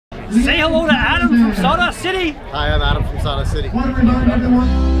Say hello to Adam from Sawdust City. Hi, I'm Adam from Sawdust City.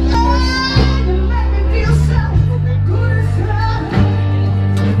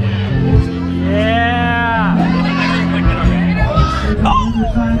 Yeah. Oh,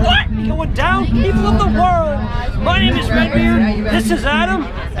 what? Going down, people of the world. My name is Redbeard. This is Adam,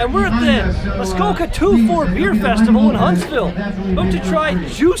 and we're at the Muskoka 2-4 Beer Festival in Huntsville. About to try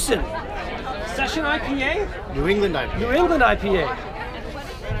Juicin. Session IPA? New England IPA. New England IPA.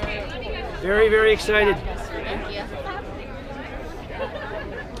 Very, very excited.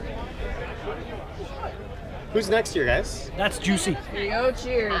 Who's next here, guys? That's juicy. Here you go,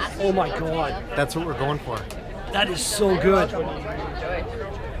 cheers. Oh my god. That's what we're going for. That is so good.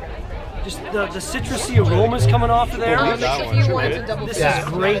 Just the citrusy aromas coming off of there. This is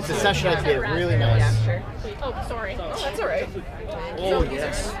great. It's a session IPA, really nice. Yeah, sure. Oh, sorry. That's all right. Oh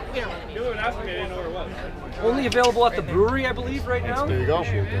yes. Only available at the brewery, I believe, right now. There you go.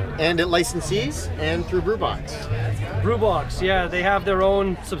 And at licensees and through Brewbox. Brewbox, yeah, they have their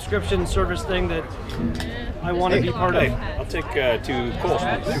own subscription service thing that I want to be part of. I'll take 2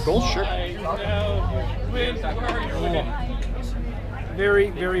 Kolsch. 2 Kolsch, sure. Oh.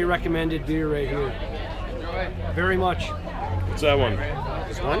 Very, very recommended beer right here. Very much. What's that one?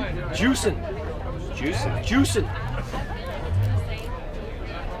 This one? Juicin. Juicin. Juicin.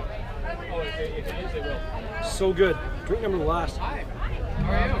 So good. Drink number last.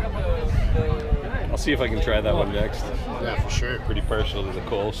 I'll see if I can try that one next. Yeah, for sure. Pretty partial to the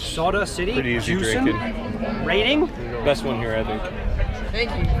Kolsch. Sawdust City. Pretty easy Juicin. drinking. Rating? Best one here, I think.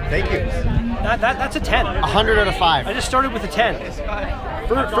 Thank you. Thank you. That's a 10. 100 out of 5. I just started with a 10.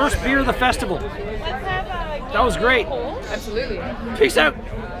 First beer of the festival. That was great. Absolutely. Peace out.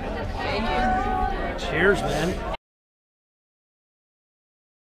 Thank you. Cheers, man.